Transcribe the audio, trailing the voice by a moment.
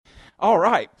All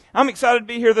right. I'm excited to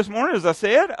be here this morning. As I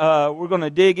said, we're going to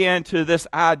dig into this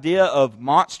idea of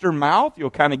monster mouth.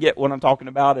 You'll kind of get what I'm talking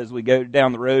about as we go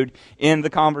down the road in the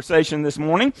conversation this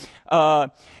morning.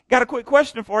 Got a quick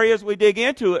question for you as we dig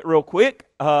into it real quick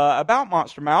about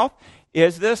monster mouth.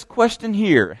 Is this question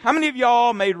here. How many of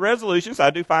y'all made resolutions? I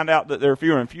do find out that there are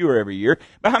fewer and fewer every year.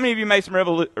 But how many of you made some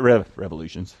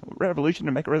revolutions? Revolution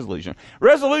to make a resolution.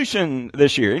 Resolution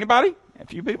this year. Anybody? A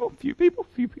few people?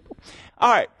 All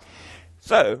right.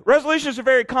 So, resolutions are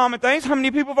very common things. How many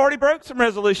people have already broke some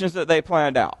resolutions that they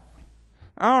planned out?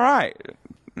 All right.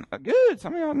 Good.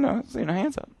 Some of y'all know. Seeing the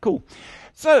hands up. Cool.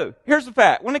 So, here's the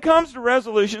fact. When it comes to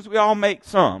resolutions, we all make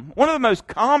some. One of the most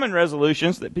common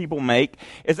resolutions that people make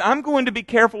is I'm going to be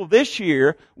careful this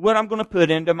year what I'm going to put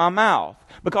into my mouth.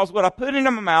 Because what I put into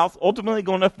my mouth ultimately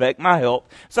going to affect my health.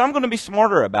 So I'm going to be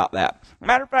smarter about that.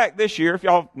 Matter of fact, this year, if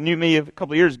y'all knew me a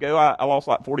couple of years ago, I lost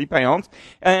like 40 pounds.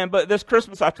 But this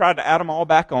Christmas, I tried to add them all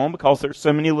back on because there's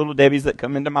so many little Debbies that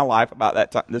come into my life about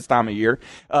this time of year.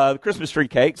 The Christmas tree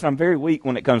cakes, I'm very weak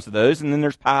when it comes to those. And then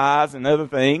there's pies and other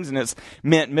things. And it's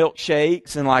mint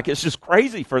milkshakes. And it's just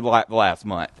crazy for the last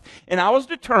month. And I was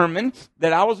determined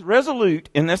that I was resolute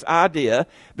in this idea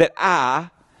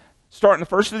that starting the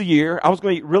first of the year, I was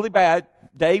going to eat really bad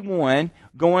day one,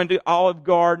 going to Olive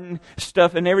Garden,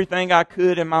 stuffing everything I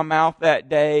could in my mouth that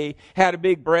day, had a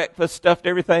big breakfast, stuffed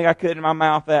everything I could in my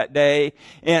mouth that day,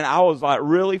 and I was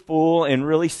really full and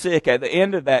really sick at the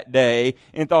end of that day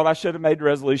and thought I should have made the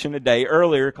resolution a day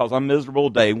earlier because I'm miserable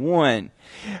day one.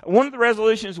 One of the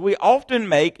resolutions we often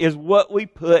make is what we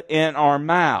put in our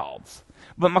mouths.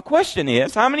 But my question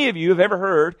is, how many of you have ever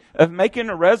heard of making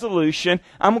a resolution,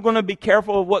 I'm going to be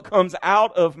careful of what comes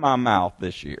out of my mouth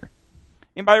this year?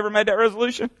 Anybody ever made that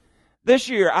resolution? This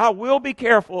year, I will be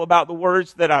careful about the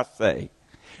words that I say.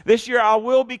 This year, I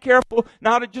will be careful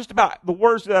not just about the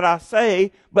words that I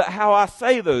say, but how I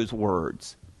say those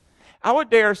words. I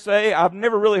would dare say I've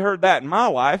never really heard that in my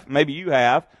life. Maybe you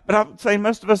have. But I would say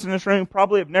most of us in this room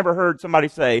probably have never heard somebody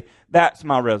say, that's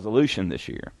my resolution this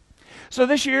year. So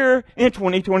this year in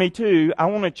 2022, I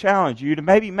want to challenge you to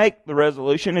maybe make the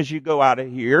resolution as you go out of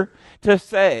here to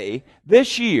say,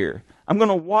 this year, I'm going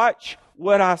to watch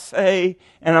what I say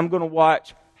and I'm going to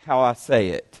watch how I say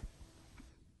it.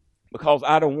 Because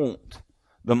I don't want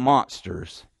the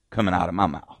monsters coming out of my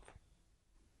mouth.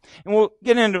 And we'll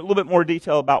get into a little bit more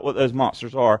detail about what those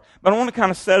monsters are. But I want to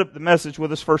kind of set up the message with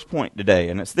this first point today,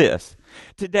 and it's this.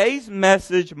 Today's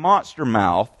message, Monster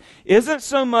Mouth, isn't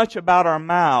so much about our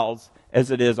mouths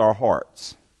as it is our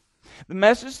hearts. The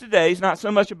message today is not so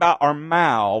much about our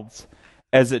mouths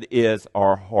as it is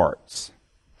our hearts.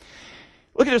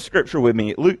 Look at the scripture with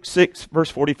me. Luke 6, verse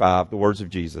 45, the words of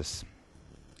Jesus.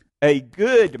 A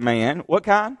good man, what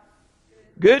kind?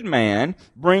 Good man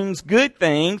brings good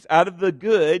things out of the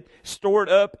good stored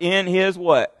up in his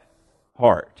what?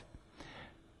 Heart.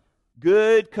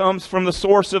 Good comes from the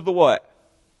source of the what?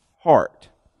 Heart.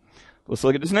 Let's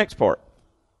look at this next part.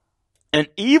 An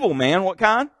evil man, what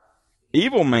kind?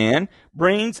 Evil man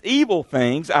brings evil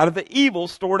things out of the evil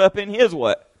stored up in his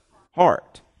what?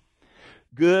 Heart.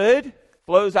 Good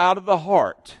flows out of the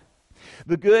heart.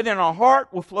 The good in our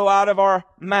heart will flow out of our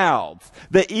mouths.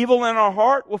 The evil in our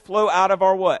heart will flow out of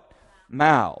our what?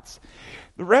 Mouths.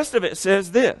 The rest of it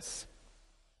says this.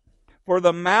 For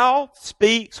the mouth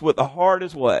speaks what the heart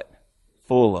is what?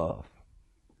 Full of.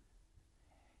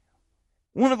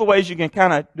 One of the ways you can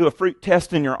kind of do a fruit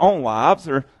test in your own lives,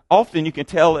 or often you can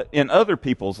tell it in other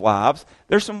people's lives,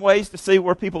 there's some ways to see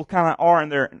where people kind of are in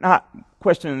their, not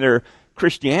questioning their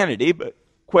Christianity, but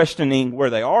questioning where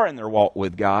they are in their walk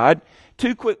with God.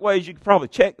 Two quick ways you can probably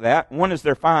check that. One is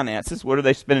their finances. What are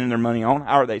they spending their money on?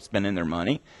 How are they spending their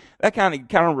money? That kind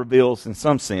of reveals in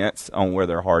some sense on where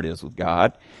their heart is with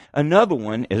God. Another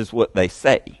one is what they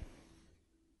say.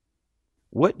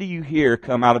 What do you hear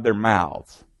come out of their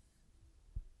mouths?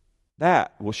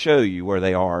 That will show you where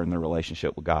they are in their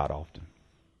relationship with God often.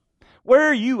 Where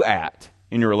are you at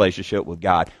in your relationship with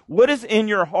God? What is in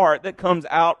your heart that comes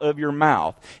out of your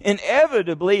mouth?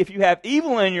 Inevitably, if you have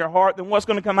evil in your heart, then what's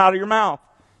going to come out of your mouth?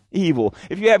 Evil.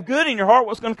 If you have good in your heart,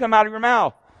 what's going to come out of your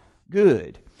mouth?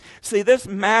 Good. See, this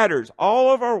matters.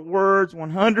 All of our words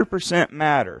 100%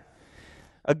 matter.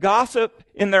 A gossip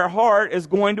in their heart is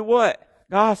going to what?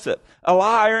 Gossip. A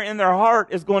liar in their heart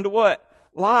is going to what?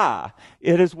 Lie.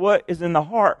 It is what is in the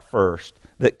heart first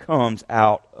that comes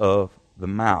out of the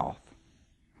mouth.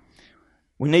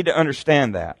 We need to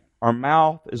understand that. Our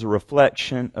mouth is a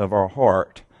reflection of our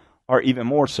heart, or even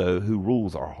more so, who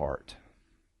rules our heart.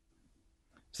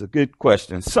 It's a good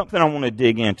question. Something I want to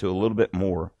dig into a little bit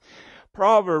more.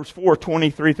 Proverbs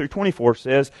 4:23 through 24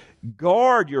 says,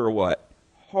 guard your what?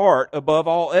 heart above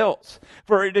all else,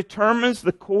 for it determines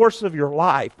the course of your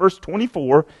life. Verse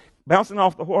 24, bouncing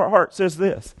off the heart, says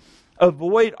this: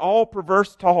 avoid all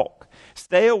perverse talk.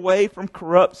 Stay away from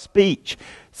corrupt speech.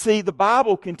 See, the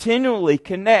Bible continually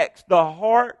connects the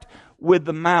heart with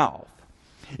the mouth.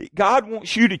 God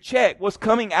wants you to check what's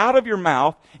coming out of your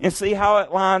mouth and see how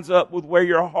it lines up with where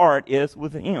your heart is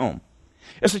with Him.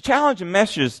 It's a challenging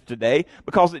message today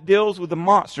because it deals with the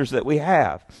monsters that we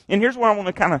have. And here's where I want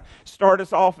to kind of start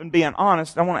us off and being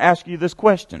honest. I want to ask you this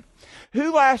question.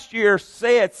 Who last year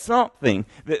said something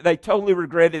that they totally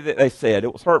regretted that they said?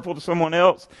 It was hurtful to someone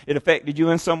else. It affected you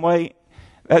in some way.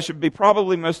 That should be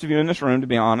probably most of you in this room, to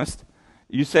be honest.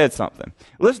 You said something.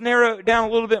 Let's narrow it down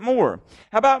a little bit more.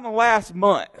 How about in the last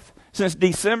month, since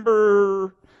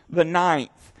December the 9th,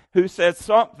 who said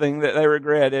something that they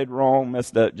regretted, wrong,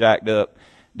 messed up, jacked up,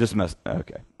 dismissed?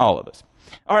 Okay, all of us.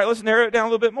 All right, let's narrow it down a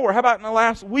little bit more. How about in the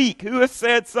last week, who has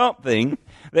said something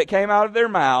that came out of their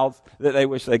mouths that they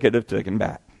wish they could have taken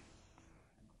back?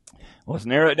 Let's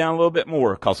narrow it down a little bit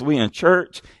more, because we in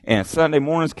church and Sunday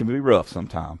mornings can be rough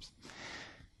sometimes.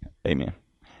 Amen.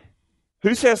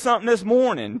 Who says something this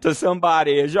morning to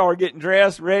somebody as y'all are getting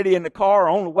dressed, ready in the car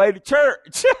on the way to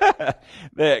church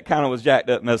that kind of was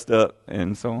jacked up, messed up,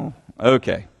 and so on?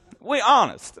 Okay. We're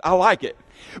honest. I like it.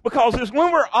 Because it's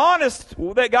when we're honest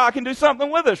that God can do something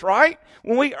with us, right?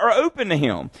 When we are open to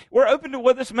Him. We're open to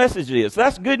what this message is.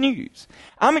 That's good news.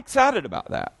 I'm excited about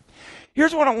that.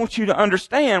 Here's what I want you to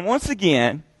understand. Once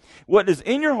again, what is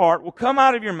in your heart will come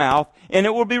out of your mouth, and it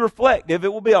will be reflective.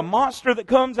 It will be a monster that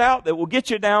comes out that will get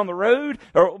you down the road,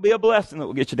 or it will be a blessing that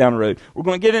will get you down the road. We're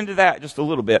going to get into that just a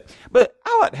little bit. But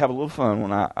I like to have a little fun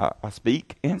when I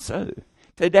speak. And so,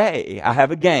 today, I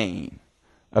have a game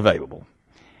available.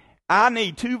 I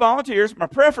need 2 volunteers. My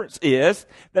preference is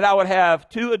that I would have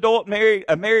 2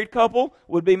 a married couple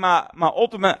would be my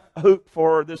ultimate hope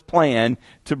for this plan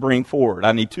to bring forward.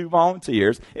 I need 2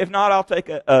 volunteers. If not, I'll take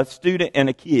a student and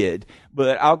a kid.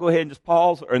 But I'll go ahead and just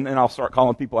pause, and then I'll start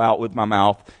calling people out with my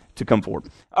mouth to come forward.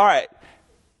 All right.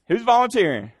 Who's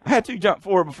volunteering? I had 2 jump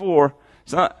forward before.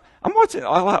 So I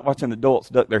like watching adults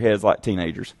duck their heads like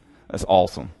teenagers. That's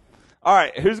awesome. All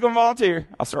right. Who's going to volunteer?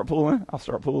 I'll start pulling.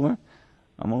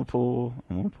 I'm going to pull.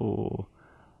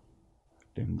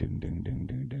 Ding, ding, ding, ding,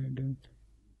 ding, ding, ding.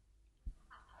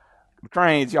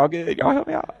 Cranes, y'all good? Y'all help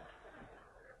me out?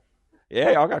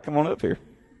 Yeah, y'all got to come on up here.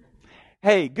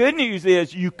 Hey, good news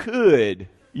is you could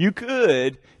win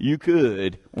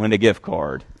a gift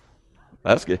card.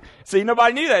 That's good. See,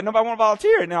 nobody knew that. Nobody wanted to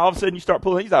volunteer. And now all of a sudden you start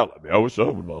pulling these out. I wish I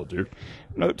would volunteer.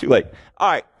 No, too late.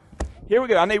 All right, here we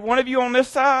go. I need one of you on this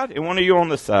side and one of you on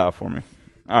this side for me.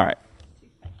 All right.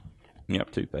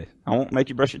 Yep, toothpaste. I won't make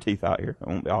you brush your teeth out here. I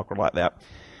won't be awkward like that.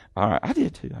 All right, I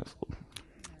did too.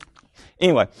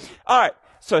 Anyway, all right.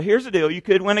 So here's the deal. You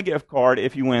could win a gift card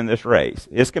if you win this race.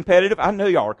 It's competitive. I know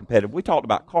y'all are competitive. We talked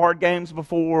about card games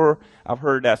before. I've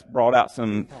heard that's brought out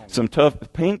some tough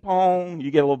ping pong.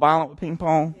 You get a little violent with ping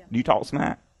pong. Yeah. Do you talk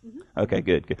smack? Mm-hmm. Okay,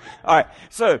 good. All right.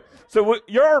 So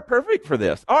you're perfect for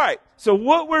this. All right. So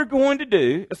what we're going to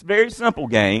do, it's a very simple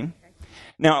game.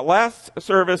 Now, at last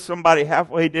service, somebody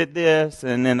halfway did this,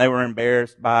 and then they were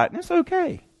embarrassed by it, and it's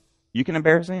okay. You can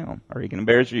embarrass them, or he can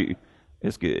embarrass you.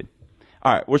 It's good.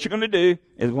 All right, what you're going to do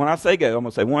is when I say go, I'm going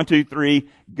to say 1, 2, 3,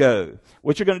 go.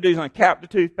 What you're going to do is on cap the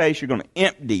toothpaste, you're going to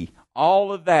empty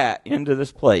all of that into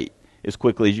this plate as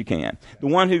quickly as you can. The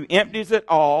one who empties it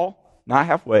all, not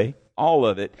halfway, all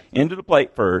of it, into the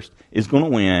plate first is going to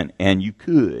win, and you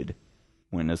could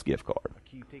win this gift card.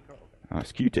 Oh,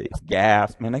 it's QT. It's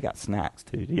gas. Man, they got snacks,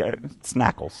 too. Yeah,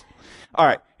 snackles. All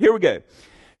right, here we go.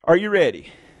 Are you ready?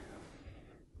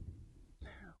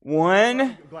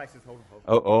 1.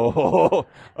 Oh.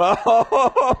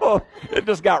 It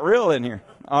just got real in here.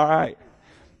 All right.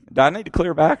 Do I need to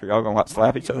clear back, or y'all going to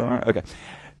slap each other? All right. Okay.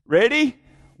 Ready?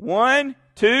 1,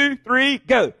 2, 3,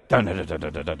 go.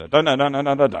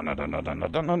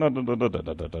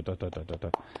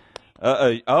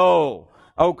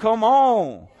 Oh, come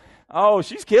on. Oh,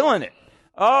 she's killing it.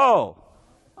 Oh.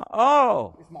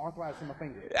 It's my arthritis in my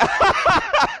finger.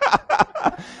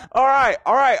 All right.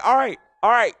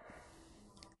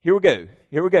 Here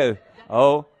we go.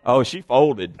 Oh, she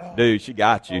folded. Dude, she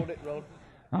got you. Rolled.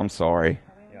 I'm sorry.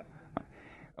 Yep.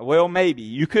 Well, maybe.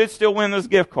 You could still win this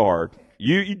gift card.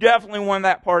 You definitely won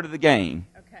that part of the game.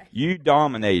 Okay. You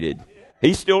dominated.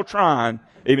 He's still trying,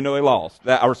 even though he lost.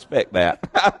 I respect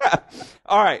that.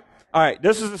 All right.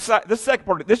 This is the second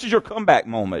part. This is your comeback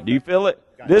moment. Do you feel it?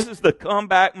 This is the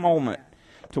comeback moment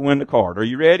to win the card. Are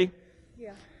you ready?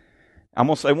 Yeah. I'm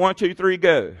going to say 1, 2, 3,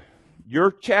 go.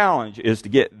 Your challenge is to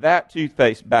get that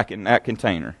toothpaste back in that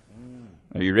container.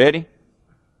 Are you ready?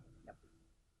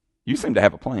 You seem to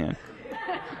have a plan.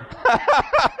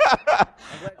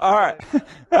 All right.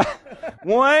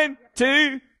 1,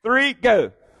 2, 3,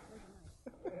 go.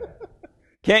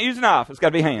 Can't use a knife. It's got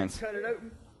to be hands. Cut it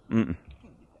open. Mm-mm.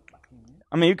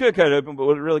 I mean, you could cut it open, but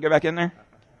would it really go back in there?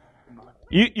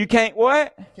 You can't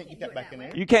what? Can't get that back in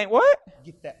there. You can't what?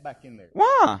 Get that back in there.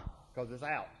 Why? Because it's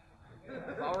out.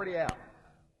 It's already out.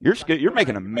 You're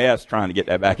making a mess trying to get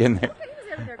that back in there. He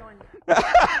was over there going,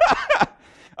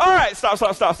 All right,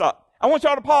 stop. I want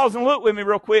y'all to pause and look with me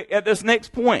real quick at this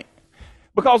next point.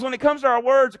 Because when it comes to our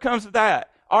words, it comes to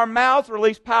that. Our mouths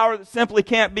release power that simply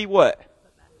can't be what?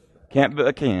 Can't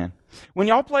but can. When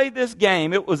y'all played this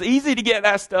game, it was easy to get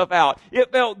that stuff out.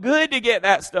 It felt good to get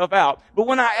that stuff out. But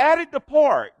when I added the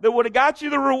part that would have got you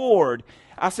the reward,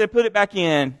 I said put it back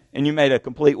in, and you made a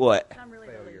complete what? I'm really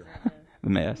failure. The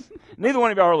mess. Neither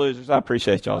one of y'all are losers. I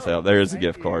appreciate y'all's help. There's the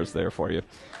gift cards there for you.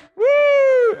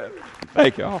 Woo!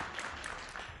 Thank y'all.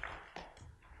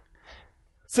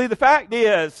 See, the fact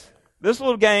is, this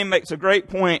little game makes a great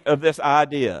point of this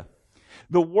idea.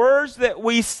 The words that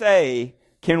we say,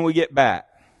 can we get back?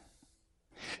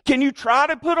 Can you try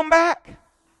to put them back?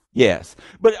 Yes.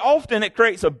 But often it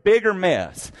creates a bigger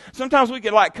mess. Sometimes we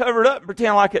get like covered up and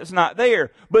pretend like it's not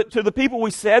there. But to the people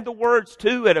we said the words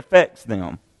to, it affects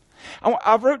them.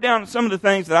 I've wrote down some of the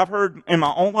things that I've heard in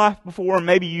my own life before, and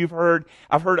maybe you've heard.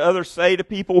 I've heard others say to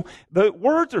people. The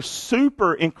words are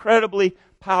super, incredibly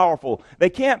powerful.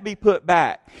 They can't be put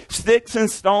back. Sticks and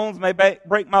stones may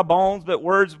break my bones, but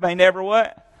words may never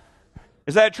what?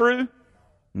 Is that true?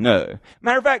 No.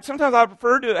 Matter of fact, sometimes I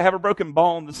prefer to have a broken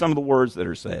bone than some of the words that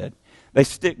are said. They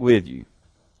stick with you.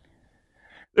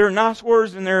 There are nice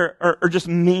words and there are just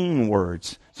mean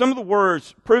words. Some of the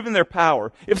words proving their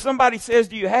power. If somebody says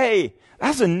to you, hey,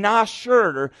 that's a nice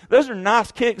shirt, or those are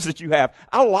nice kicks that you have.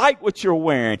 I like what you're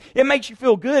wearing. It makes you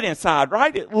feel good inside,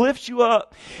 right? It lifts you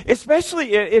up.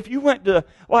 Especially if you went to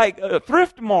like a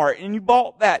thrift mart and you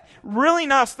bought that really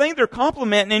nice thing they're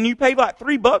complimenting and you paid like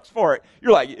 $3 for it.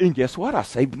 You're like, and guess what? I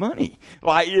saved money.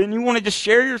 Like, and you want to just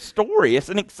share your story. It's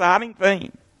an exciting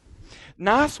thing.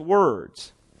 Nice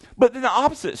words. But then the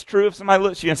opposite is true if somebody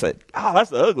looks at you and says, oh,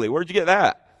 that's ugly. Where'd you get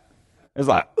that? It's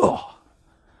like, oh,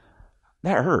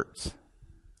 that hurts.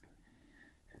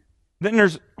 Then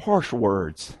there's harsh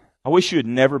words. I wish you had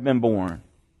never been born.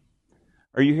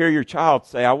 Or you hear your child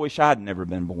say, I wish I'd never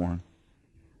been born.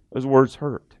 Those words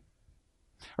hurt.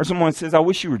 Or someone says, I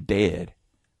wish you were dead.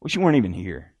 I wish you weren't even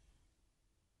here.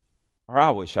 Or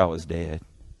I wish I was dead.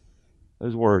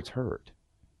 Those words hurt.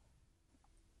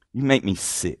 You make me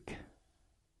sick.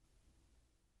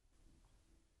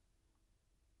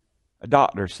 A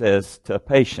doctor says to a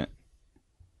patient,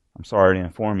 I'm sorry to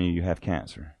inform you, you have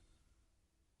cancer.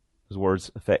 Those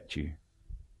words affect you.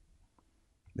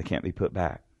 They can't be put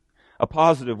back. A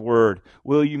positive word,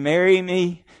 will you marry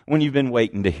me? When you've been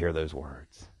waiting to hear those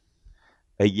words.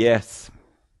 A yes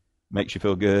makes you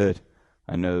feel good.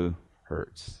 A no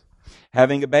hurts.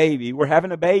 Having a baby, we're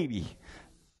having a baby,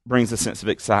 brings a sense of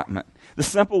excitement. The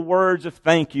simple words of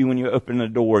thank you when you open the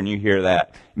door and you hear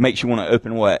that makes you want to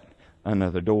open what?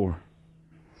 Another door.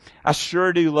 I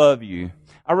sure do love you.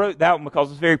 I wrote that one because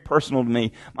it's very personal to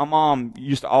me. My mom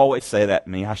used to always say that to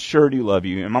me. I sure do love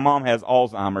you. And my mom has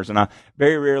Alzheimer's, and I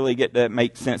very rarely get to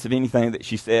make sense of anything that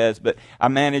she says. But I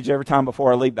manage every time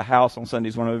before I leave the house on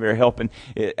Sundays when I'm over there helping.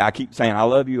 I keep saying, I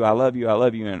love you, I love you, I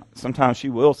love you. And sometimes she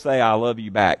will say, I love you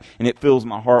back. And it fills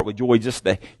my heart with joy just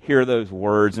to hear those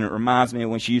words. And it reminds me of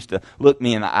when she used to look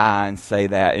me in the eye and say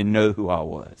that and know who I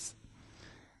was.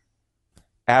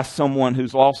 Ask someone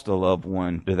who's lost a loved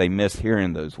one, do they miss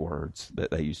hearing those words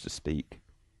that they used to speak?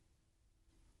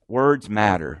 Words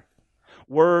matter.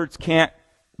 Words can't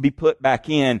be put back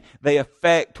in. They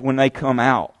affect when they come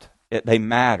out. They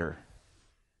matter.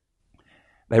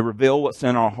 They reveal what's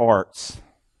in our hearts.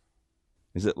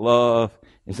 Is it love?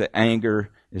 Is it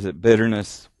anger? Is it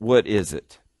bitterness? What is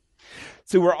it?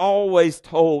 See, we're always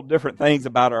told different things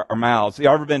about our mouths. You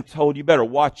ever been told you better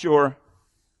watch your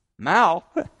mouth?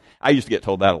 I used to get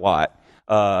told that a lot.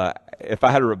 If I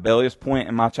had a rebellious point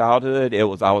in my childhood, it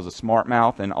was I was a smart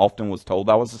mouth and often was told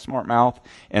I was a smart mouth.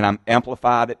 And I'm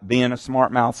amplified at being a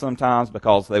smart mouth sometimes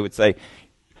because they would say,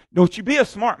 don't you be a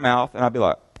smart mouth? And I'd be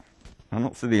like, I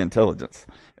don't see the intelligence.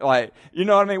 Like, you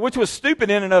know what I mean? Which was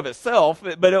stupid in and of itself,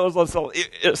 but it was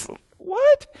it's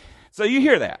what? So you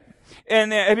hear that.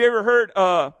 And have you ever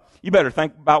heard, you better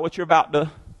think about what you're about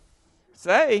to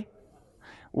say.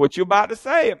 What you're about to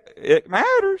say, it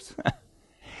matters.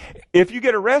 If you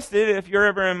get arrested, if you're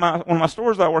ever in one of my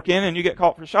stores I work in and you get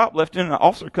caught for shoplifting, an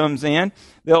officer comes in,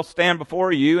 they'll stand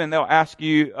before you and they'll ask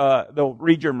you, they'll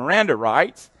read your Miranda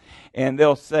rights. and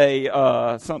they'll say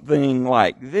something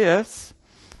like this.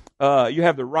 You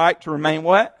have the right to remain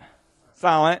what?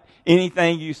 Silent.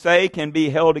 Anything you say can be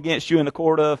held against you in the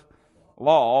court of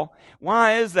law.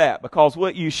 Why is that? Because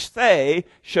what you say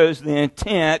shows the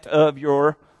intent of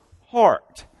your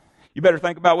heart. You better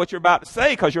think about what you're about to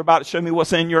say, because you're about to show me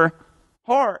what's in your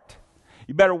heart.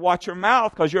 You better watch your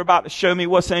mouth, because you're about to show me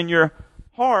what's in your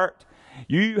heart.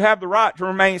 You have the right to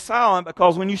remain silent,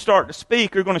 because when you start to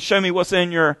speak, you're going to show me what's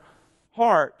in your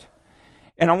heart.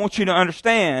 And I want you to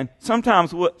understand,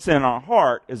 sometimes what's in our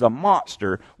heart is a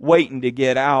monster waiting to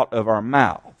get out of our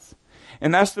mouths.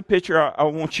 And that's the picture I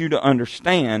want you to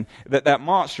understand, that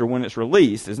monster, when it's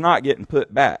released, is not getting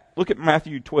put back. Look at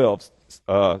Matthew 12,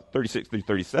 36 through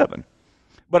 37.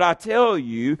 But I tell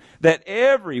you that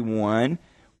everyone,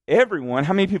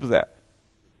 how many people is that?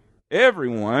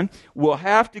 Everyone will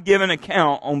have to give an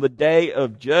account on the day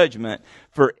of judgment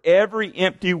for every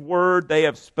empty word they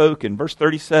have spoken. Verse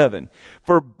 37.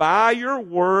 For by your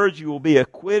words you will be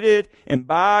acquitted, and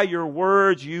by your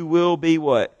words you will be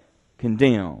what?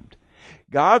 Condemned.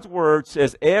 God's word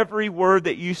says every word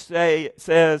that you say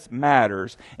says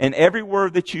matters, and every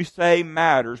word that you say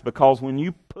matters, because when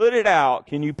you put it out,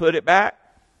 can you put it back?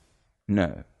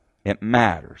 No, it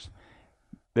matters.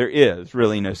 There is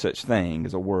really no such thing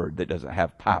as a word that doesn't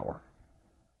have power.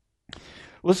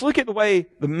 Let's look at the way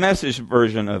the Message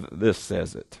version of this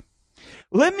says it.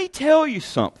 Let me tell you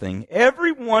something.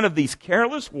 Every one of these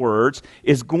careless words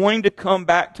is going to come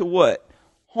back to what?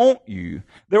 Haunt you.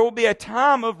 There will be a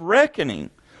time of reckoning.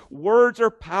 Words are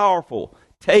powerful.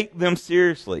 Take them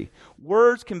seriously.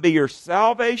 Words can be your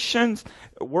salvations.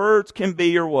 Words can be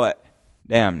your what?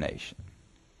 Damnation.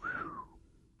 Whew.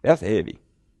 That's heavy.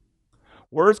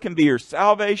 Words can be your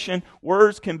salvation.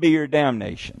 Words can be your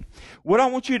damnation. What I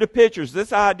want you to picture is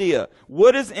this idea.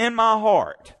 What is in my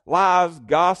heart? Lies,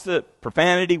 gossip,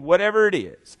 profanity, whatever it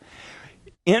is.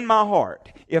 In my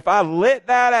heart. If I let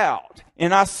that out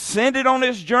and I send it on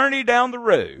its journey down the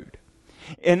road,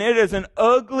 and it is an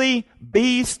ugly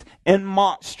beast and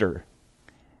monster,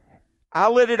 I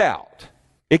let it out.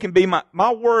 It can be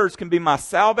my words can be my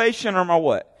salvation or my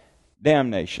what?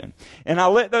 Damnation. And I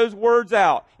let those words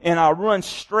out and I run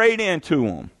straight into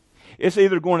them. It's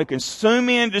either going to consume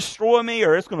me and destroy me,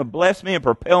 or it's going to bless me and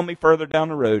propel me further down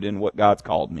the road in what God's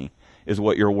called me, is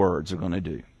what your words are going to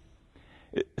do.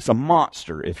 It's a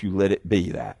monster if you let it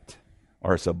be that,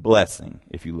 or it's a blessing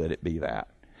if you let it be that.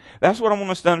 That's what I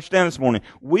want us to understand this morning.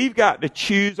 We've got to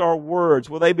choose our words.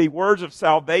 Will they be words of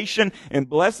salvation and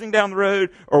blessing down the road,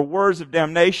 or words of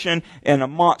damnation and a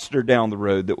monster down the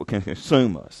road that can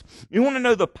consume us? You want to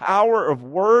know the power of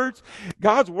words?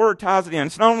 God's word ties it in.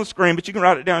 It's not on the screen, but you can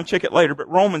write it down and check it later. But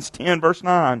Romans 10, verse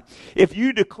 9. If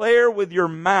you declare with your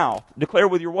mouth, declare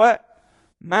with your what?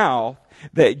 Mouth,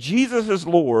 that Jesus is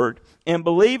Lord, and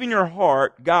believe in your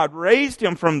heart God raised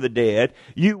him from the dead,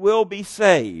 you will be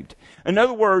saved. In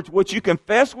other words, what you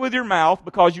confess with your mouth,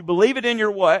 because you believe it in your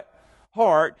what?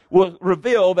 Heart, will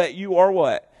reveal that you are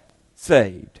what?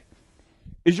 Saved.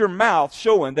 Is your mouth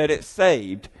showing that it's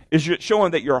saved? Is it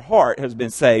showing that your heart has been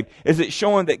saved? Is it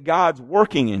showing that God's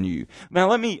working in you? Now,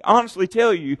 let me honestly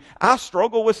tell you, I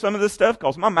struggle with some of this stuff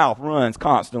because my mouth runs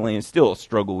constantly and still a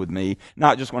struggle with me,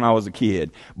 not just when I was a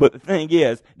kid. But the thing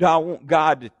is, do I want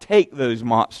God to take those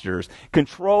monsters,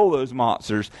 control those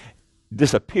monsters,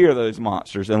 disappear those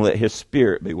monsters, and let His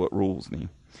Spirit be what rules me?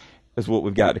 That's what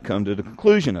we've got to come to the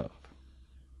conclusion of.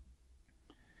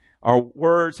 Our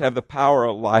words have the power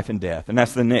of life and death, and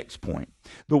that's the next point.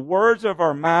 The words of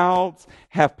our mouths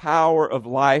have power of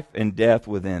life and death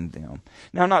within them.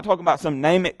 Now, I'm not talking about some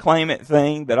name it, claim it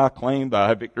thing that I claimed I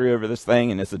have victory over this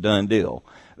thing and it's a done deal.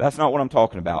 That's not what I'm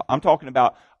talking about. I'm talking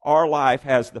about our life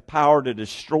has the power to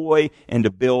destroy and to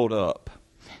build up,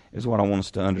 is what I want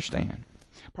us to understand.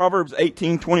 Proverbs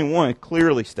 18:21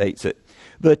 clearly states it.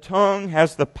 The tongue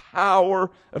has the power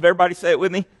of, everybody say it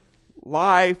with me,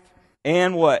 life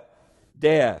and what?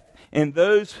 Death. And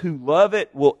those who love it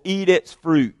will eat its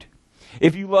fruit.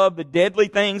 If you love the deadly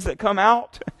things that come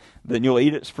out, then you'll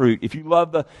eat its fruit. If you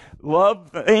love the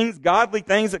things, godly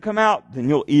things that come out, then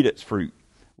you'll eat its fruit.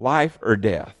 Life or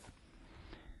death.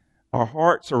 Our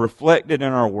hearts are reflected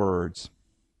in our words.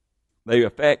 They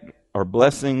affect our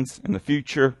blessings in the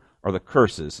future or the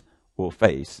curses we'll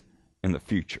face in the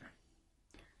future.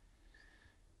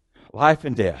 Life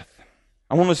and death.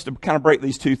 I want us to kind of break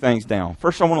these two things down.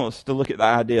 First, I want us to look at the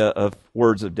idea of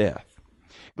words of death.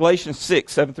 Galatians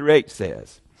 6, 7 through 8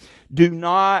 says, do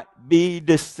not be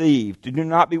deceived. Do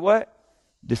not be what?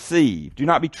 Deceived. Do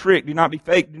not be tricked. Do not be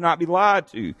faked. Do not be lied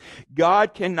to.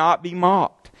 God cannot be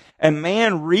mocked. And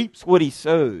man reaps what he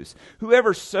sows.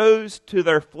 Whoever sows to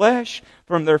their flesh,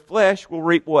 from their flesh will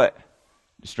reap what?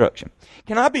 Destruction.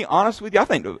 Can I be honest with you? I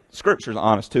think the Scripture is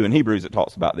honest too. In Hebrews it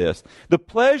talks about this. The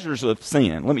pleasures of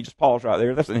sin. Let me just pause right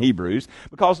there. That's in Hebrews.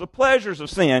 Because the pleasures of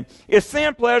sin. Is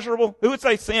sin pleasurable? Who would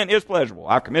say sin is pleasurable?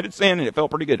 I committed sin and it felt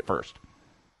pretty good at first.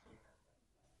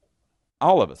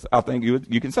 All of us. I think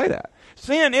you can say that.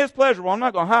 Sin is pleasurable. I'm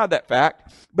not going to hide that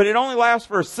fact. But it only lasts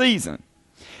for a season.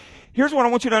 Here's what I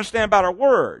want you to understand about our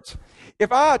words.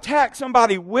 If I attack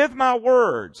somebody with my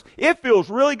words, it feels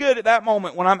really good at that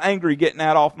moment when I'm angry getting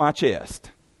that off my chest.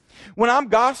 When I'm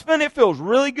gossiping, it feels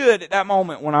really good at that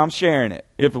moment when I'm sharing it.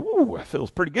 It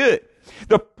feels pretty good.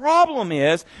 The problem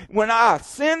is, when I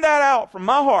send that out from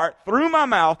my heart, through my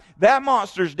mouth, that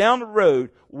monster's down the road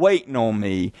waiting on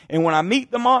me. And when I meet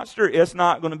the monster, it's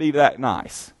not going to be that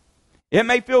nice. It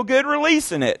may feel good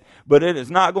releasing it, but it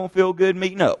is not going to feel good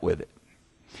meeting up with it.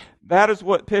 That is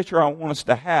what picture I want us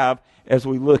to have as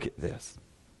we look at this.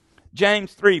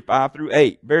 James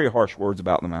 3:5-8, very harsh words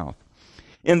about the mouth.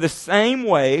 In the same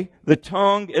way, the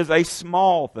tongue is a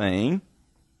small thing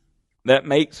that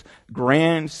makes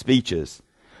grand speeches,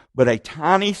 but a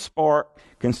tiny spark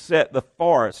can set the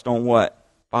forest on what?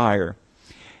 Fire.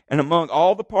 And among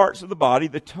all the parts of the body,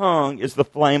 the tongue is the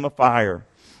flame of fire.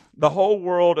 The whole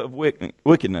world of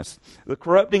wickedness, the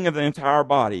corrupting of the entire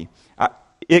body,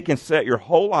 it can set your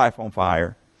whole life on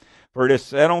fire. For it is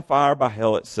set on fire by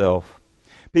hell itself.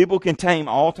 People can tame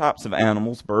all types of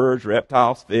animals, birds,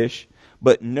 reptiles, fish,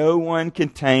 but no one can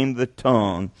tame the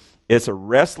tongue. It's a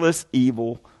restless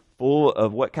evil full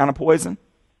of what kind of poison?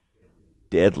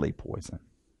 Deadly poison.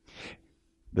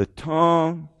 The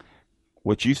tongue,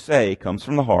 what you say, comes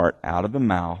from the heart, out of the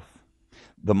mouth.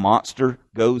 The monster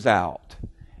goes out,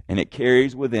 and it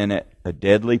carries within it a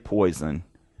deadly poison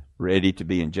ready to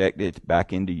be injected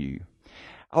back into you.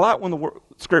 I like when the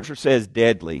Scripture says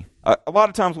deadly. A lot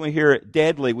of times when we hear it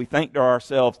deadly, we think to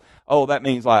ourselves, oh, that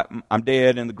means like I'm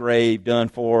dead in the grave, done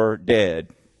for, dead,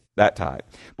 that type.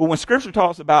 But when Scripture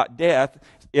talks about death,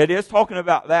 it is talking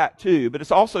about that too, but it's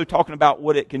also talking about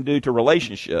what it can do to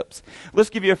relationships. Let's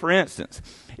give you a for instance.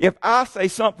 If I say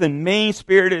something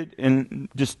mean-spirited and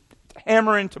just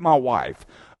hammering to my wife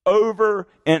over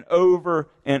and over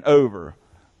and over,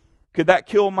 could that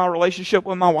kill my relationship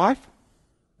with my wife?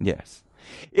 Yes.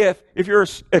 If you're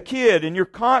a kid and you're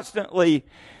constantly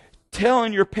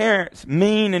telling your parents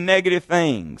mean and negative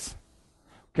things,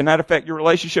 can that affect your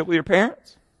relationship with your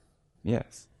parents?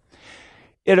 Yes.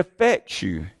 It affects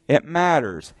you. It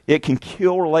matters. It can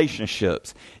kill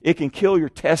relationships. It can kill your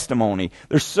testimony.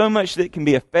 There's so much that can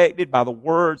be affected by the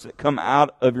words that come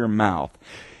out of your mouth.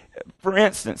 For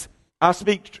instance, I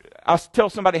tell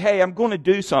somebody, hey, I'm going to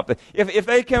do something. If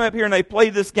they come up here and they play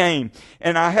this game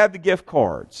and I have the gift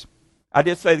cards, I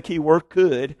did say the key word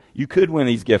could. You could win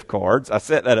these gift cards. I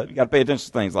set that up. You got to pay attention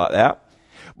to things like that.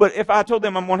 But if I told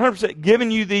them I'm 100%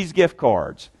 giving you these gift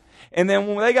cards, and then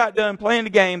when they got done playing the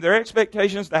game, their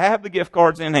expectations to have the gift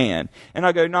cards in hand, and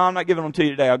I go, no, I'm not giving them to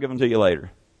you today. I'll give them to you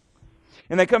later.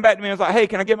 And they come back to me and it's like, hey,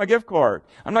 can I get my gift card?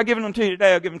 I'm not giving them to you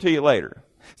today. I'll give them to you later.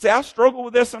 See, I struggle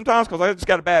with this sometimes because I just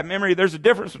got a bad memory. There's a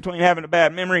difference between having a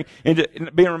bad memory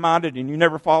and being reminded and you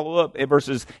never follow up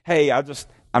versus, hey, I'm just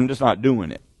not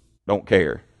doing it. Don't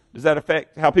care. Does that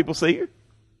affect how people see you?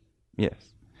 Yes.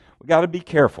 We got to be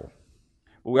careful,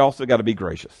 but we also got to be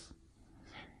gracious.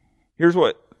 Here's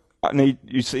what I need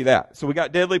you to see that. So we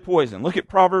got deadly poison. Look at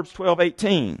Proverbs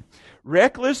 12:18.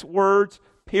 Reckless words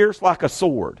pierce like a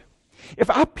sword. If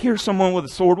I pierce someone with a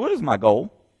sword, what is my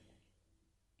goal?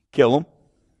 Kill them.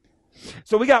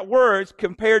 So we got words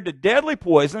compared to deadly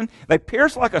poison. They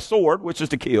pierce like a sword, which is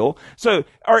to kill. So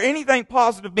are anything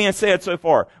positive being said so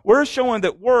far? We're showing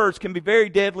that words can be very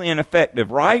deadly and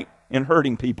effective, right? In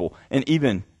hurting people and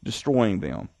even destroying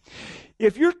them.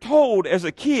 If you're told as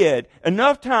a kid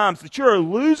enough times that you're a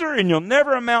loser and you'll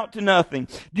never amount to nothing,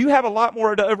 do you have a lot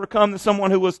more to overcome than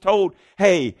someone who was told,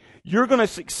 hey, you're going to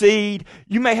succeed.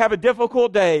 You may have a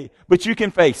difficult day, but you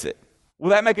can face it.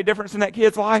 Will that make a difference in that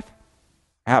kid's life?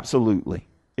 Absolutely.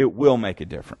 It will make a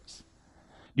difference.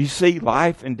 You see,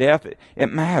 life and death,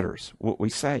 it matters what we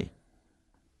say.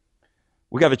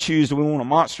 We got to choose, do we want a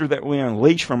monster that we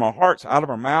unleash from our hearts, out of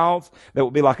our mouths, that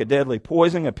will be like a deadly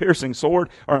poison, a piercing sword,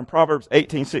 or in Proverbs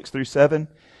 18:6-7,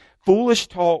 foolish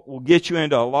talk will get you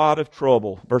into a lot of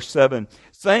trouble. Verse 7,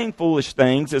 saying foolish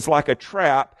things is like a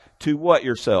trap to what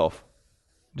yourself?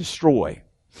 Destroy.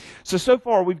 So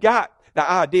far we've got the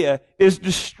idea is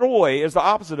destroy is the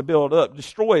opposite of build up.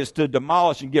 Destroy is to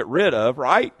demolish and get rid of,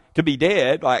 right? To be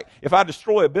dead. Like if I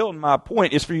destroy a building, my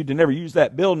point is for you to never use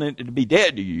that building and to be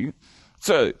dead to you.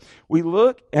 So we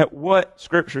look at what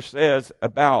Scripture says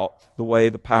about the way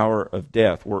the power of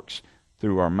death works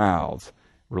through our mouths,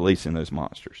 releasing those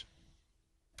monsters.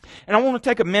 And I want to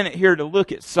take a minute here to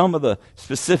look at some of the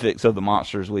specifics of the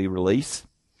monsters we release.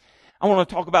 I want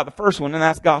to talk about the first one, and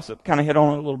that's gossip. Kind of hit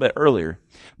on it a little bit earlier.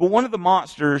 But one of the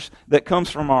monsters that comes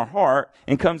from our heart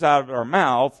and comes out of our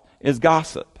mouths is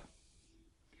gossip.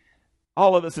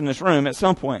 All of us in this room at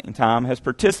some point in time has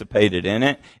participated in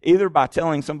it, either by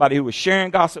telling somebody who was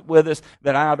sharing gossip with us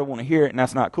that I don't want to hear it and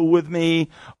that's not cool with me,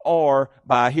 or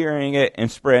by hearing it and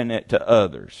spreading it to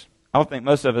others. I would think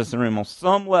most of us in the room on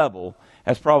some level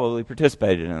has probably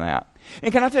participated in that.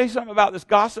 And can I tell you something about this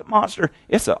gossip monster?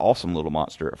 It's an awesome little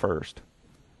monster at first.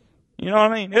 You know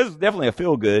what I mean? It's definitely a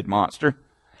feel-good monster.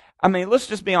 I mean, let's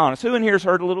just be honest. Who in here has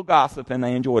heard a little gossip and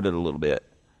they enjoyed it a little bit?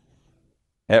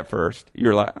 At first,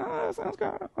 you're like, oh, that sounds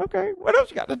good. Okay, what else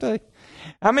you got to say?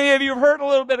 How many of you have heard a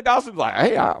little bit of gossip? Like,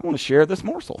 hey, I want to share this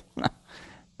morsel.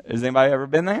 Has anybody ever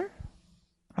been there?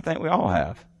 I think we all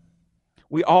have.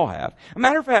 We all have. As a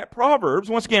matter of fact, Proverbs,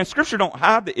 once again, Scripture don't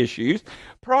hide the issues.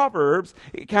 Proverbs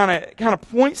kind of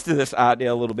points to this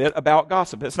idea a little bit about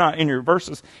gossip. It's not in your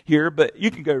verses here, but you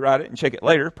can go write it and check it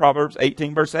later. Proverbs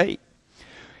 18, verse 8.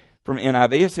 From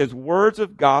NIV, it says, words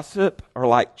of gossip are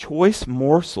like choice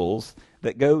morsels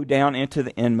that go down into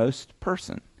the inmost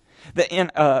person.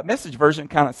 The Message version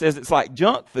kind of says it's like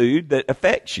junk food that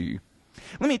affects you.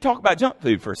 Let me talk about junk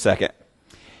food for a second.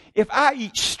 If I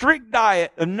eat strict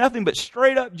diet of nothing but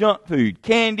straight up junk food,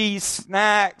 candies,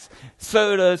 snacks,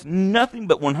 sodas, nothing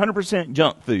but 100%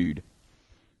 junk food,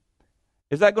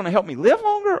 is that going to help me live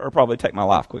longer or probably take my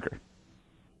life quicker?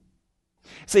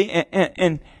 See,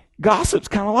 and gossip's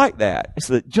kind of like that. It's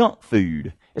the junk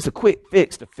food. It's a quick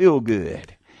fix to feel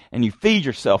good. And you feed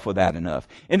yourself with that enough.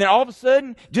 And then all of a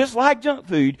sudden, just like junk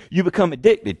food, you become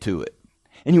addicted to it.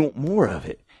 And you want more of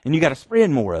it. And you got to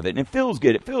spread more of it. And it feels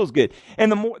good. It feels good.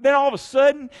 And then all of a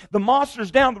sudden, the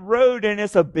monster's down the road and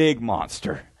it's a big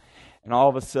monster. And all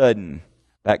of a sudden,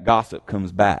 that gossip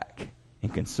comes back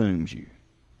and consumes you.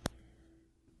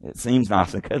 It seems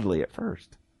nice and cuddly at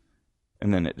first.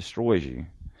 And then it destroys you.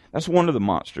 That's one of the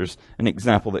monsters, an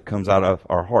example that comes out of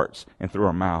our hearts and through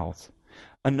our mouths.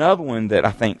 Another one that I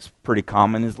think is pretty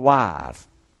common is lies.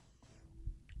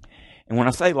 And when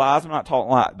I say lies, I'm not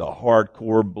talking like the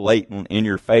hardcore, blatant,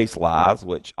 in-your-face lies,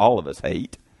 which all of us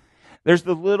hate. There's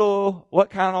the little,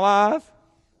 what kind of lies?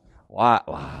 White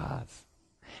lies.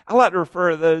 I like to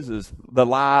refer to those as the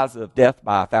lies of death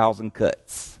by 1,000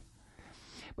 cuts.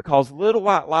 Because little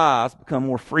white lies become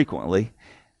more frequently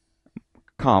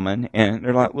common, and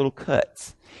they're like little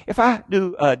cuts. If I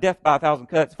do death by 1,000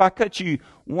 cuts, if I cut you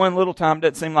one little time, it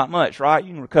doesn't seem like much, right?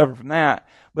 You can recover from that.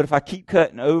 But if I keep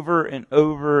cutting over and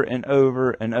over and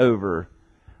over and over,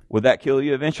 would that kill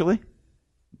you eventually?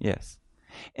 Yes.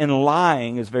 And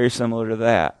lying is very similar to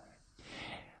that.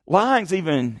 Lying's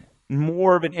even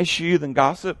more of an issue than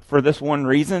gossip for this one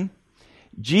reason.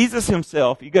 Jesus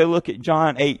himself, you go look at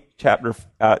John chapter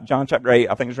 8,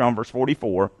 I think it's around verse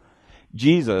 44.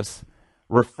 Jesus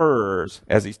refers,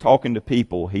 as he's talking to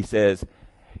people, he says,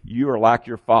 you are like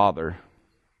your father,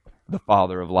 the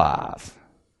father of lies,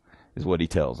 is what he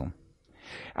tells them.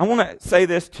 I want to say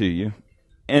this to you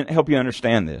and help you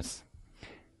understand this.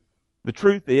 The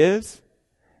truth is,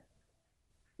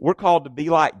 we're called to be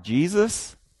like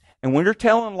Jesus, and when you're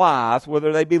telling lies,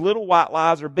 whether they be little white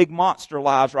lies or big monster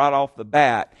lies right off the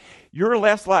bat, you're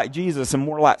less like Jesus and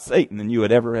more like Satan than you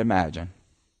would ever imagine.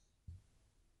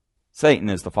 Satan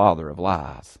is the father of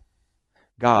lies.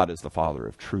 God is the father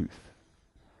of truth.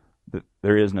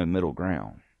 There is no middle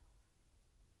ground.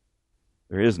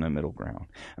 There is no middle ground.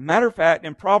 As a matter of fact,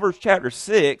 in Proverbs chapter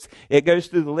 6, it goes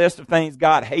through the list of things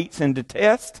God hates and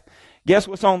detests. Guess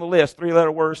what's on the list?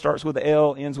 3-letter word, starts with an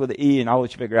L, ends with an E, and I'll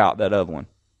let you figure out that other one.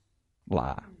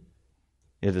 Lie.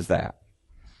 It is that.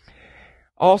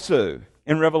 Also,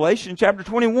 in Revelation chapter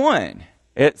 21,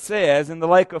 it says, in the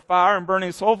lake of fire and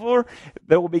burning sulfur,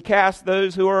 there will be cast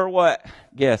those who are what?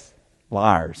 Guess,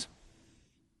 liars.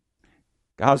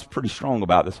 God's pretty strong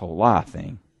about this whole lie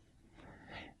thing.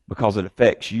 Because it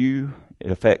affects you, it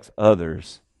affects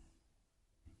others.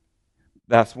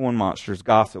 That's one monster's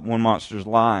gossip, one monster's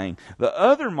lying. The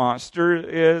other monster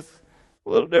is a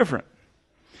little different.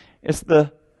 It's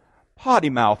the potty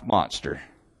mouth monster.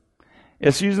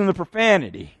 It's using the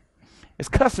profanity. It's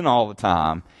cussing all the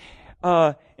time.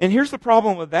 And here's the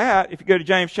problem with that. If you go to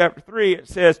James chapter 3, it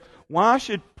says, why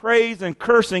should praise and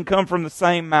cursing come from the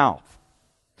same mouth?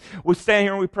 We stand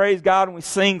here and we praise God and we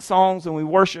sing songs and we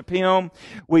worship Him.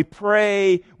 We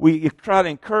pray. We try to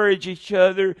encourage each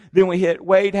other. Then we hit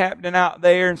Wade happening out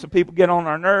there and some people get on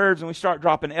our nerves and we start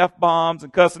dropping F-bombs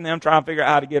and cussing them, trying to figure out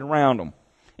how to get around them.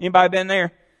 Anybody been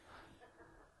there?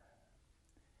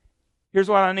 Here's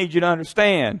what I need you to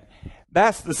understand.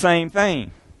 That's the same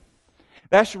thing.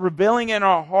 That's revealing in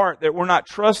our heart that we're not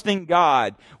trusting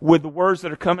God with the words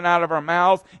that are coming out of our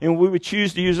mouths, and we would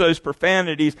choose to use those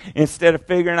profanities instead of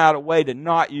figuring out a way to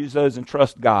not use those and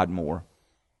trust God more.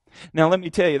 Now, let me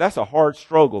tell you, that's a hard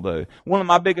struggle, though. One of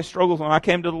my biggest struggles when I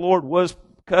came to the Lord was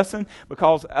cussing,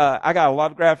 because I got a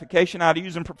lot of gratification out of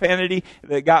using profanity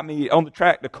that got me on the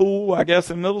track to cool, I guess,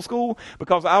 in middle school.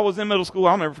 Because I was in middle school,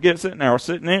 I'll never forget sitting there. I was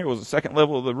sitting there. It was the second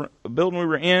level of the building we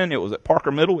were in. It was at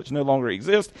Parker Middle, which no longer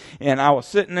exists. And I was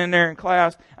sitting in there in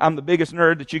class. I'm the biggest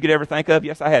nerd that you could ever think of.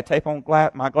 Yes, I had tape on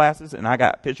my glasses, and I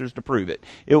got pictures to prove it.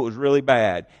 It was really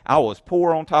bad. I was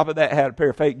poor on top of that, had a pair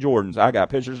of fake Jordans. I got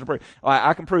pictures to prove.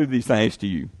 I can prove these things to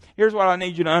you. Here's what I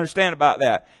need you to understand about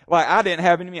that. Like, I didn't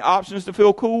have any options to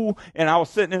feel cool, and I was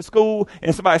sitting in school,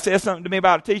 and somebody said something to me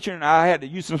about a teacher, and I had to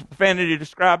use some profanity to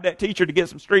describe that teacher to get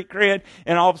some street cred,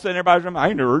 and all of a sudden everybody's like, I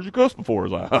ain't never heard you cuss before. I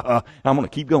was like, I'm going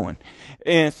to keep going.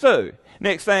 And so,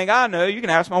 next thing I know, you can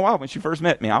ask my wife when she first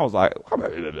met me, I was like,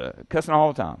 cussing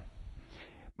all the time.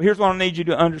 But here's what I need you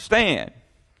to understand.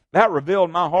 That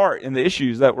revealed my heart and the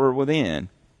issues that were within.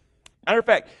 Matter of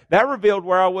fact, that revealed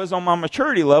where I was on my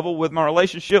maturity level with my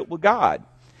relationship with God.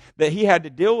 That He had to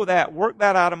deal with that, work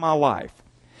that out of my life.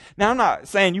 Now, I'm not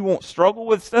saying you won't struggle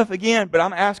with stuff again, but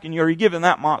I'm asking you, are you giving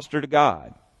that monster to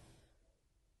God?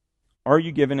 Are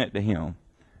you giving it to Him?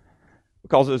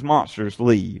 Because those monsters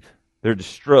leave. They're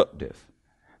destructive.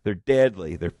 They're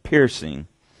deadly. They're piercing.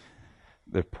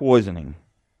 They're poisoning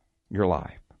your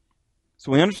life.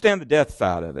 So we understand the death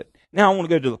side of it. Now I want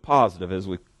to go to the positive as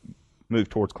we move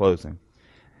towards closing.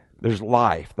 There's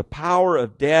life, the power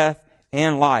of death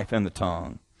and life in the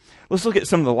tongue. Let's look at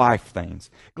some of the life things.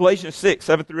 Galatians 6,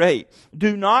 7 through 8.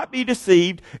 Do not be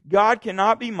deceived. God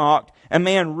cannot be mocked. A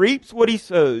man reaps what he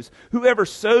sows. Whoever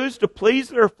sows to please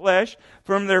their flesh,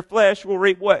 from their flesh will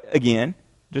reap what? Again,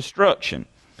 destruction.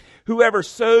 Whoever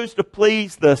sows to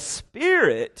please the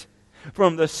Spirit,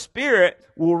 from the Spirit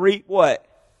will reap what?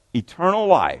 Eternal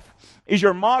life. Is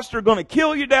your monster going to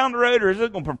kill you down the road, or is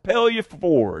it going to propel you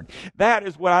forward? That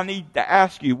is what I need to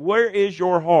ask you. Where is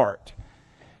your heart?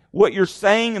 What you're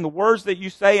saying and the words that you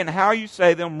say and how you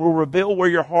say them will reveal where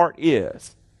your heart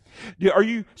is. Are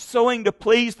you sowing to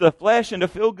please the flesh and to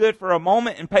feel good for a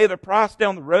moment and pay the price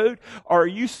down the road? Or are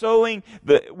you sowing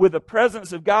with the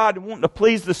presence of God and wanting to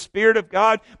please the Spirit of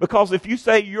God? Because if you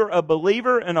say you're a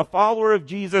believer and a follower of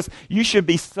Jesus, you should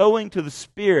be sowing to the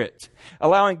Spirit,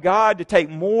 allowing God to take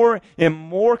more and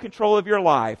more control of your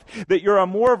life. That you're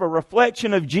more of a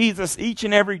reflection of Jesus each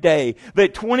and every day.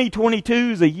 That 2022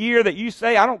 is a year that you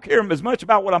say, I don't care as much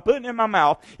about what I'm putting in my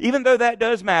mouth, even though that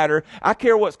does matter. I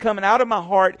care what's coming out of my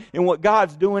heart and what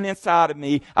God's doing inside of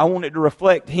me. I want it to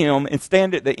reflect Him and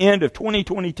stand at the end of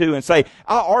 2022 and say,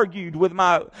 I argued with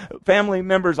my family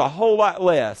members a whole lot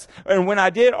less. And when I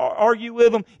did argue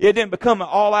with them, it didn't become an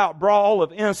all-out brawl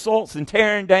of insults and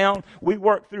tearing down. We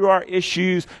worked through our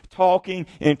issues, talking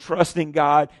and trusting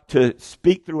God to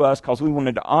speak through us because we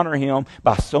wanted to honor Him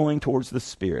by sowing towards the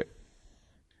Spirit.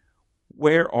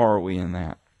 Where are we in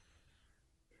that?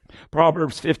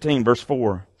 Proverbs 15, verse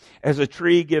 4. As a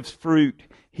tree gives fruit,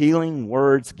 healing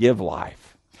words give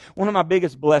life. One of my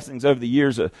biggest blessings over the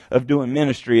years of doing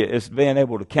ministry is being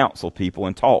able to counsel people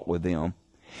and talk with them.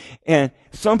 And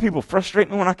some people frustrate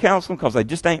me when I counsel them because they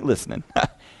just ain't listening.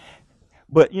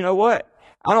 But you know what?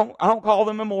 I don't call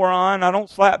them a moron. I don't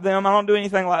slap them. I don't do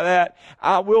anything like that.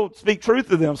 I will speak truth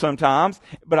to them sometimes,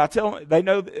 but I tell them, they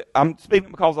know that I'm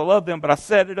speaking because I love them, but I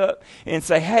set it up and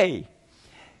say, hey,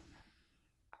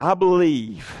 I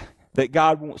believe that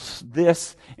God wants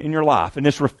this in your life, and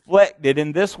it's reflected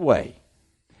in this way.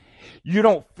 You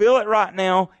don't feel it right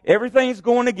now. Everything's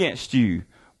going against you,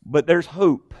 but there's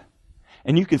hope.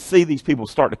 And you can see these people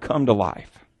start to come to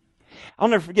life. I'll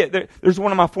never forget, there's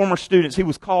one of my former students. He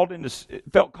was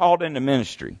felt called into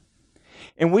ministry.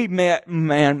 And we met,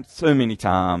 man, so many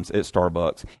times at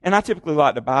Starbucks. And I typically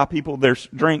like to buy people their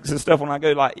drinks and stuff when I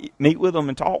go meet with them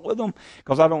and talk with them,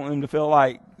 because I don't want them to feel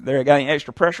like they're got any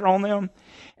extra pressure on them.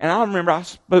 And I remember I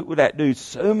spoke with that dude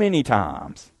so many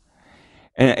times.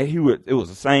 And it was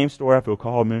the same story. I feel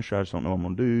called ministry. I just don't know what I'm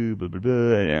going to do. Blah, blah,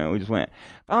 blah. And we just went.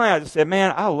 Finally, I just said,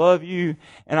 man, I love you.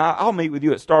 And I'll meet with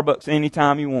you at Starbucks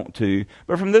anytime you want to.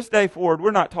 But from this day forward,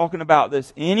 we're not talking about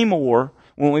this anymore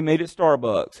when we meet at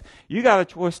Starbucks. You got a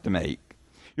choice to make.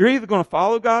 You're either going to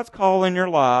follow God's call in your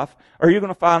life or you're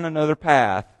going to find another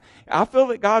path. I feel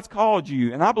that God's called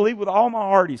you, and I believe with all my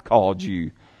heart He's called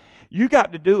you. You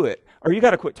got to do it, or you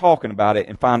got to quit talking about it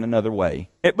and find another way.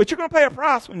 But you're going to pay a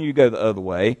price when you go the other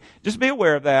way. Just be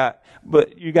aware of that,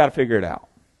 but you got to figure it out.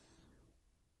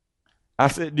 I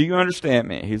said, do you understand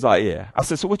me? He's like, yeah. I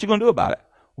said, so what you going to do about it?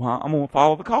 Well, I'm going to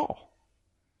follow the call.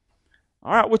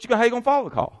 All right, how you going to follow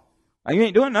the call? You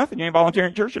ain't doing nothing. You ain't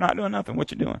volunteering at church. You're not doing nothing.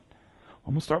 What you doing?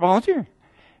 I'm going to start volunteering.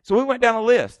 So we went down a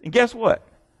list, and guess what?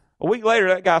 A week later,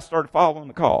 that guy started following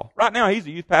the call. Right now, he's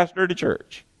a youth pastor at a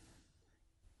church.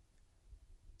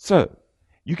 So,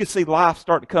 you could see life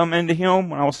start to come into him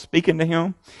when I was speaking to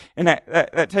him. And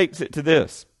that takes it to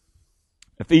this.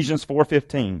 Ephesians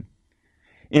 4:15.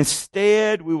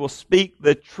 Instead, we will speak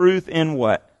the truth in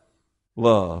what?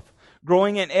 Love.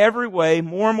 Growing in every way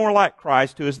more and more like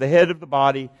Christ, who is the head of the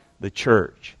body, the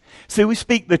church. See, we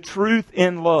speak the truth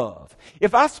in love.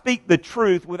 If I speak the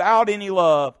truth without any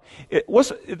love,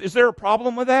 is there a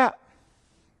problem with that?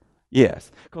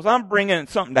 Yes, because I'm bringing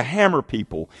something to hammer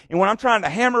people. And when I'm trying to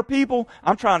hammer people,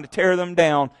 I'm trying to tear them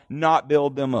down, not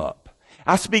build them up.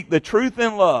 I speak the truth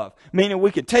in love, meaning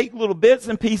we could take little bits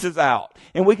and pieces out,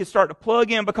 and we could start to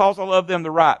plug in because I love them the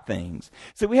right things.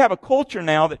 So we have a culture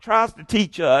now that tries to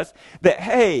teach us that,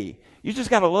 hey, you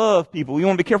just got to love people. You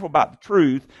want to be careful about the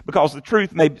truth because the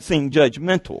truth may seem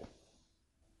judgmental.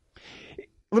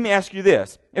 Let me ask you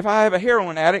this. If I have a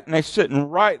heroin addict and they're sitting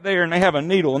right there and they have a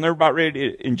needle and they're about ready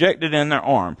to inject it in their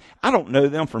arm, I don't know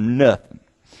them from nothing.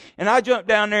 And I jump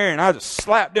down there and I just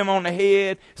slap them on the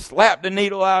head, slap the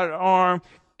needle out of their arm,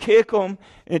 kick them,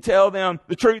 and tell them,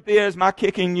 the truth is, my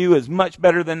kicking you is much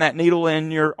better than that needle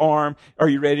in your arm. Are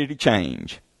you ready to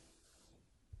change?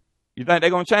 You think they're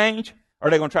going to change? Or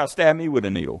are they going to try to stab me with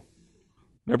a needle?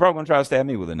 They're probably going to try to stab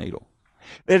me with a needle.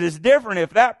 That is different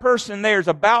if that person there is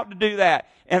about to do that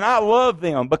and I love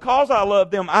them. Because I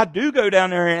love them, I do go down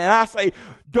there and I say,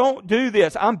 don't do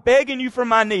this. I'm begging you from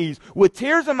my knees with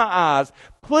tears in my eyes.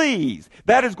 Please,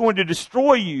 that is going to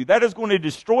destroy you. That is going to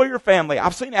destroy your family.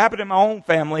 I've seen it happen in my own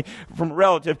family from a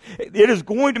relative. It is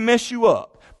going to mess you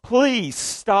up. Please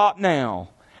stop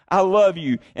now. I love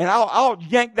you. And I'll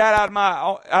yank that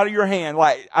out of your hand.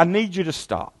 Like, I need you to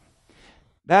stop.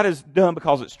 That is done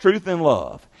because it's truth and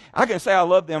love. I can say I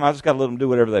love them. I just got to let them do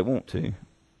whatever they want to.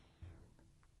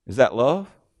 Is that love?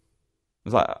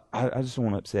 It's like, I just don't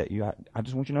want to upset you. I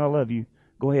just want you to know I love you.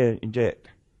 Go ahead, inject.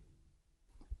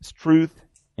 It's truth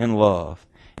and love.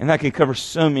 And that can cover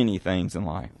so many things in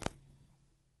life.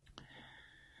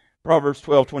 Proverbs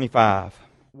 12:25.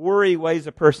 Worry weighs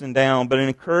a person down, but an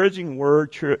encouraging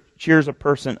word cheers a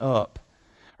person up.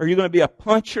 Are you going to be a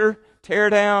puncher, tear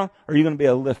down, or are you going to be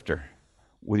a lifter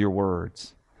with your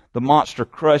words? The monster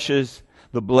crushes,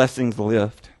 the blessings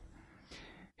lift.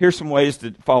 Here's some ways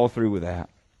to follow through with that.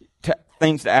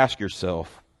 Things to ask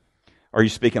yourself. Are you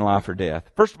speaking life or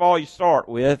death? First of all, you start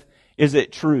with, is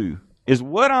it true? Is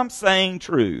what I'm saying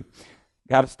true?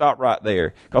 Got to stop right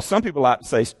there. Because some people like to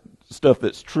say stuff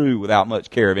that's true without much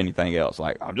care of anything else.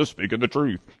 Like, I'm just speaking the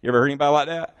truth. You ever heard anybody like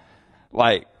that?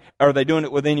 Like, are they doing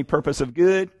it with any purpose of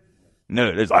good? No,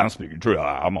 it's, I'm speaking truth.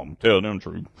 I'm going to tell them the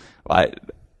truth. Like,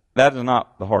 that is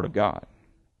not the heart of God.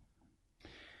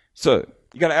 So,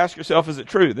 you got to ask yourself, is it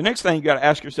true? The next thing you got to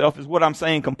ask yourself is, what I'm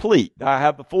saying complete? Do I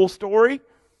have the full story?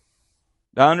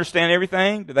 Do I understand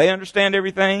everything? Do they understand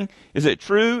everything? Is it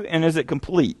true and is it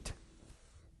complete?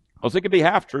 Because it could be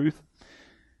half truth.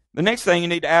 The next thing you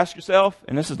need to ask yourself,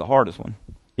 and this is the hardest one,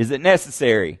 is it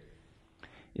necessary?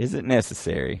 Is it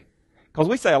necessary? Because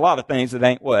we say a lot of things that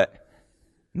ain't what?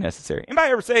 Necessary.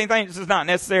 Anybody ever say anything that's just not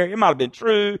necessary? It might have been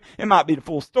true. It might be the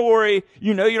full story.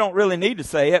 You know you don't really need to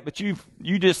say it, but you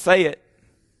just say it.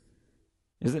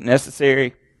 Is it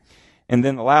necessary? And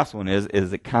then the last one is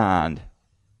it kind?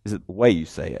 Is it the way you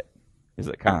say it? Is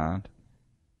it kind?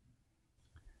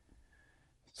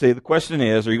 See, the question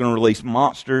is, are you going to release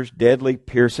monsters, deadly,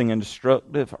 piercing, and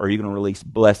destructive, or are you going to release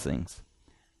blessings?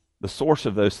 The source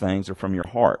of those things are from your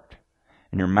heart,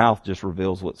 and your mouth just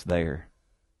reveals what's there.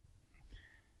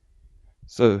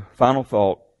 So, final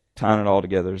thought, tying it all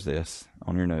together, is this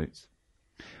on your notes.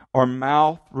 Our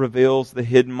mouth reveals the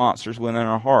hidden monsters within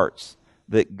our hearts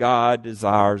that God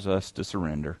desires us to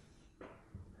surrender.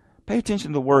 Pay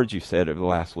attention to the words you've said over the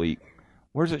last week.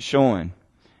 Where's it showing?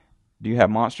 Do you have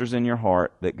monsters in your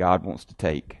heart that God wants to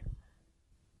take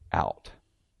out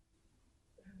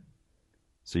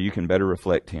so you can better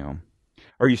reflect Him?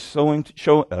 Are you sowing to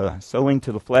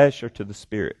the flesh or to the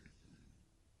Spirit?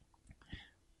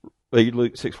 Read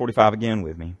Luke 6:45 again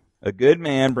with me. A good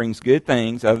man brings good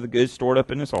things out of the good stored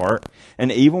up in his heart.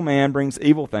 An evil man brings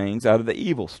evil things out of the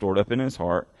evil stored up in his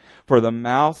heart. For the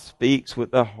mouth speaks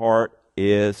what the heart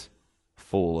is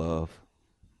full of.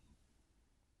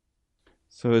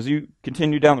 So as you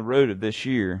continue down the road of this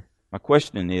year, my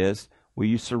question is, will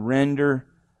you surrender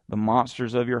the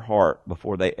monsters of your heart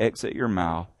before they exit your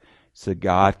mouth so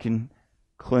God can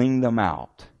clean them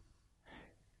out?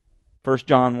 1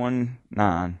 John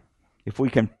 1:9. If we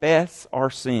confess our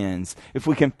sins, if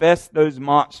we confess those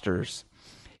monsters,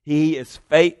 He is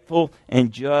faithful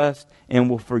and just and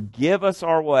will forgive us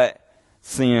our what?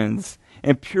 Sins,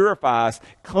 and purify us.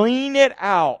 Clean it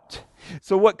out.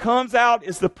 So what comes out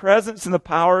is the presence and the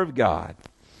power of God.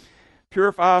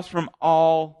 Purify us from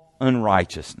all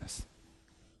unrighteousness.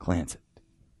 Cleanse it.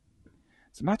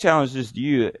 So my challenge is to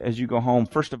you as you go home,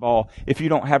 first of all, if you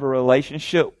don't have a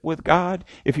relationship with God,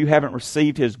 if you haven't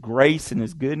received His grace and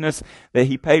His goodness that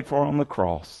He paid for on the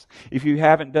cross, if you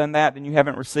haven't done that, then you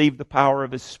haven't received the power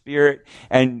of His Spirit,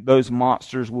 and those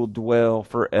monsters will dwell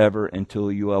forever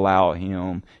until you allow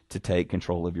Him to take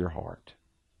control of your heart.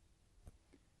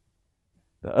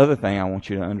 The other thing I want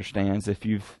you to understand is if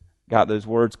you've got those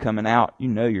words coming out, you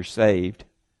know you're saved.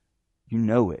 You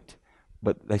know it,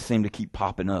 but they seem to keep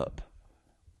popping up.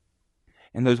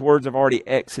 And those words have already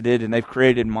exited and they've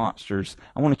created monsters.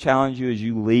 I want to challenge you as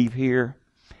you leave here.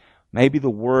 Maybe the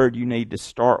word you need to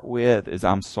start with is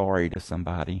I'm sorry to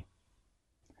somebody.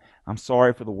 I'm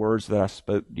sorry for the words that I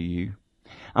spoke to you.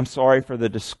 I'm sorry for the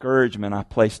discouragement I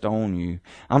placed on you.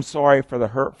 I'm sorry for the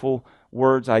hurtful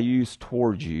words I used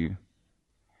towards you.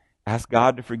 Ask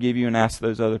God to forgive you and ask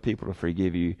those other people to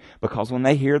forgive you. Because when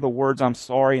they hear the words, I'm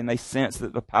sorry, and they sense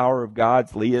that the power of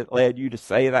God's led you to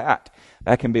say that,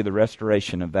 that can be the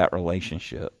restoration of that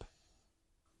relationship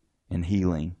and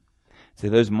healing. See,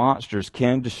 those monsters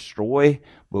can destroy,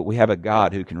 but we have a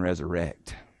God who can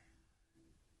resurrect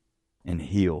and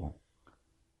heal.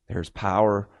 There's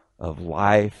power of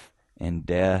life and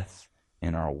death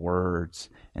in our words,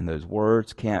 and those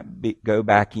words can't go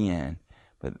back in.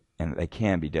 And they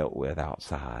can be dealt with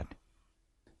outside.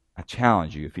 I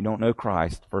challenge you, if you don't know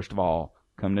Christ, first of all,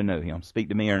 come to know Him. Speak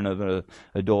to me or another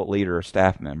adult leader or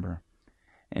staff member.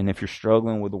 And if you're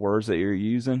struggling with the words that you're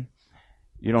using,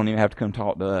 you don't even have to come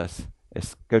talk to us.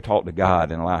 It's go talk to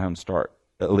God and allow Him to start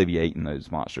alleviating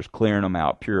those monsters, clearing them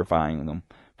out, purifying them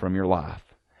from your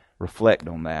life. Reflect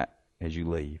on that as you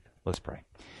leave. Let's pray.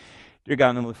 Dear God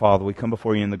and Heavenly Father, we come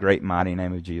before you in the great mighty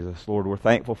name of Jesus. Lord, we're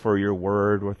thankful for your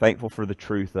word. We're thankful for the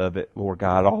truth of it, Lord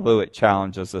God, although it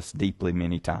challenges us deeply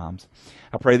many times.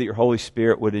 I pray that your Holy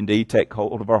Spirit would indeed take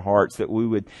hold of our hearts, that we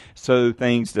would sow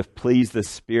things to please the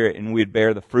Spirit, and we'd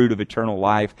bear the fruit of eternal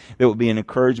life that would be an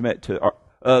encouragement to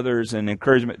others and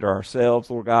encouragement to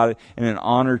ourselves, Lord God, and an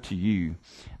honor to you.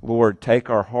 Lord, take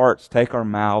our hearts, take our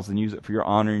mouths, and use it for your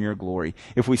honor and your glory.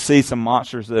 If we see some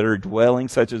monsters that are dwelling,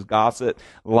 such as gossip,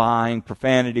 lying,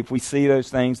 profanity, if we see those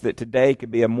things, that today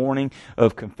could be a morning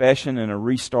of confession and a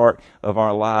restart of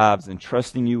our lives and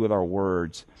trusting you with our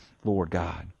words, Lord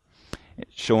God,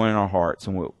 showing our hearts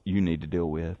and what you need to deal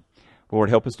with. Lord,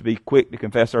 help us to be quick to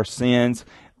confess our sins,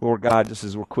 Lord God, just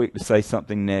as we're quick to say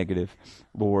something negative,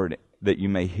 Lord, that you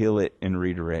may heal it and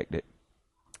redirect it.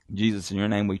 Jesus, in your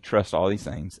name we trust all these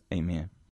things. Amen.